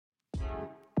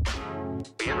We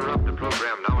interrupt the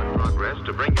program now in progress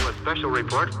to bring you a special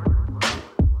report.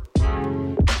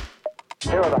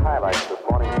 Here are the highlights this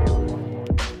morning's news.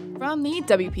 From the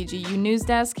WPGU News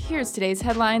Desk, here's today's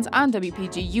headlines on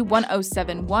WPGU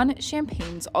 1071,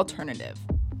 Champaign's Alternative.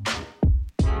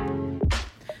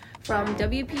 From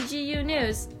WPGU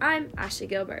News, I'm Ashley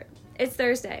Gilbert. It's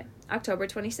Thursday, October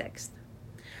 26th.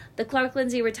 The Clark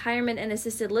Lindsey Retirement and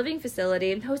Assisted Living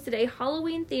Facility hosted a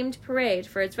Halloween-themed parade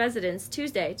for its residents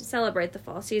Tuesday to celebrate the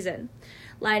fall season.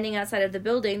 Lining outside of the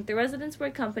building, the residents were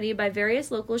accompanied by various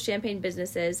local Champaign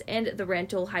businesses and the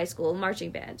Rantoul High School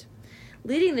marching band.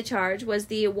 Leading the charge was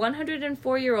the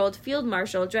 104-year-old field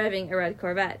marshal driving a red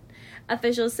Corvette.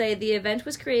 Officials say the event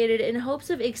was created in hopes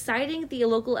of exciting the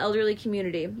local elderly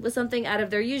community with something out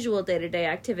of their usual day-to-day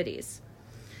activities.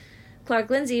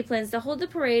 Clark Lindsey plans to hold the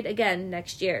parade again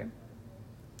next year.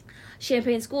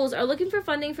 Champaign schools are looking for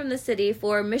funding from the city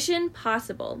for Mission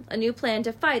Possible, a new plan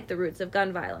to fight the roots of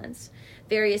gun violence.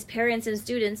 Various parents and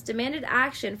students demanded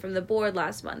action from the board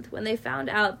last month when they found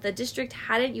out the district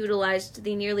hadn't utilized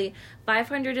the nearly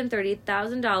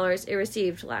 $530,000 it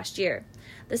received last year.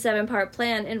 The 7-part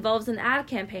plan involves an ad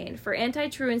campaign for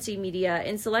anti-truancy media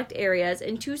in select areas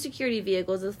and 2 security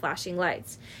vehicles with flashing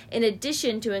lights, in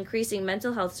addition to increasing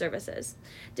mental health services.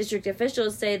 District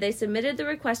officials say they submitted the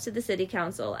request to the City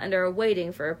Council and are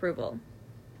waiting for approval.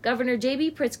 Governor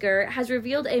J.B. Pritzker has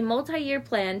revealed a multi-year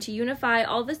plan to unify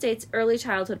all the state's early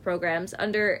childhood programs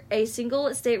under a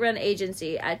single state-run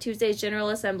agency at Tuesday's General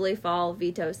Assembly fall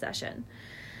veto session.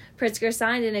 Pritzker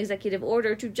signed an executive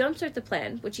order to jumpstart the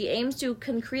plan, which he aims to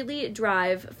concretely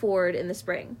drive forward in the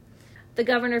spring. The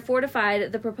governor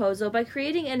fortified the proposal by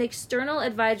creating an external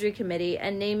advisory committee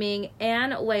and naming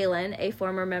Ann Whalen, a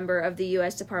former member of the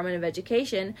U.S. Department of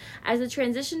Education, as the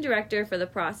transition director for the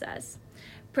process.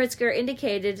 Pritzker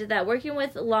indicated that working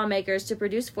with lawmakers to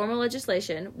produce formal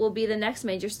legislation will be the next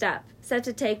major step, set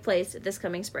to take place this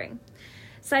coming spring.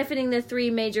 Siphoning the 3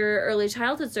 major early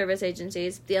childhood service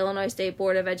agencies, the Illinois State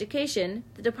Board of Education,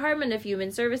 the Department of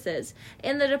Human Services,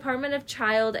 and the Department of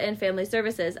Child and Family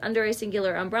Services under a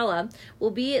singular umbrella, will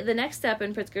be the next step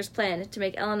in Pritzker's plan to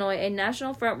make Illinois a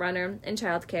national frontrunner in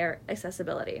child care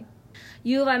accessibility.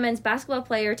 U of I men's basketball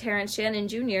player Terrence Shannon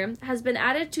Jr. has been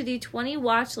added to the 20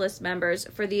 watch list members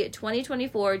for the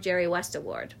 2024 Jerry West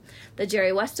Award. The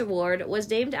Jerry West Award was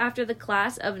named after the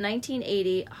class of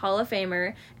 1980 Hall of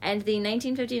Famer and the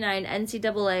 1959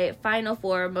 NCAA Final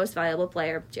Four Most Valuable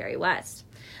Player, Jerry West.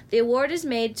 The award is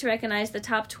made to recognize the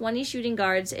top 20 shooting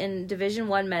guards in Division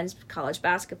I men's college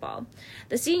basketball.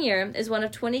 The senior is one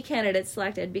of 20 candidates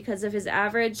selected because of his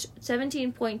average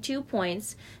 17.2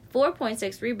 points,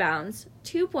 4.6 rebounds,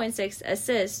 2.6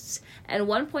 assists, and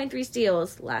 1.3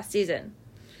 steals last season.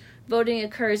 Voting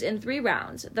occurs in 3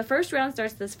 rounds. The first round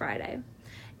starts this Friday.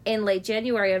 In late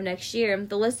January of next year,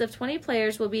 the list of 20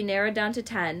 players will be narrowed down to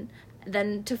 10,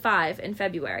 then to 5 in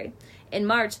February. In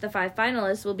March, the 5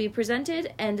 finalists will be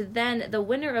presented, and then the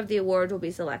winner of the award will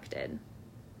be selected.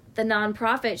 The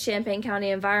nonprofit Champaign County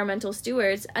Environmental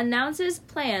Stewards announces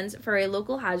plans for a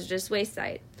local hazardous waste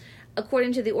site.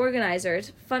 According to the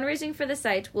organizers, fundraising for the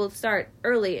site will start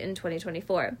early in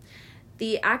 2024.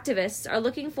 The activists are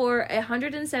looking for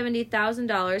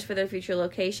 $170,000 for their future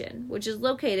location, which is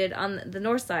located on the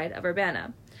north side of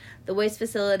Urbana. The waste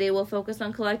facility will focus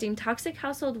on collecting toxic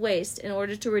household waste in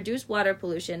order to reduce water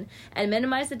pollution and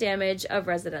minimize the damage of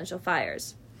residential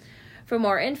fires. For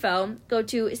more info, go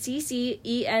to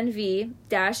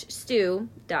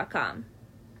ccenv-stew.com.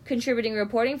 Contributing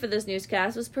reporting for this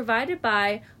newscast was provided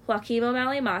by Joaquim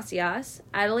O'Malley Macias,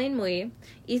 Adeline Mui,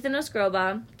 Ethan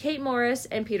Oscroba, Kate Morris,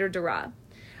 and Peter Dura.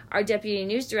 Our deputy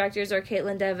news directors are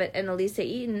Caitlin Devitt and Elisa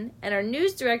Eaton, and our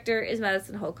news director is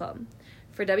Madison Holcomb.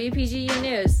 For WPGU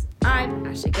News, I'm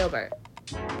Ashley Gilbert.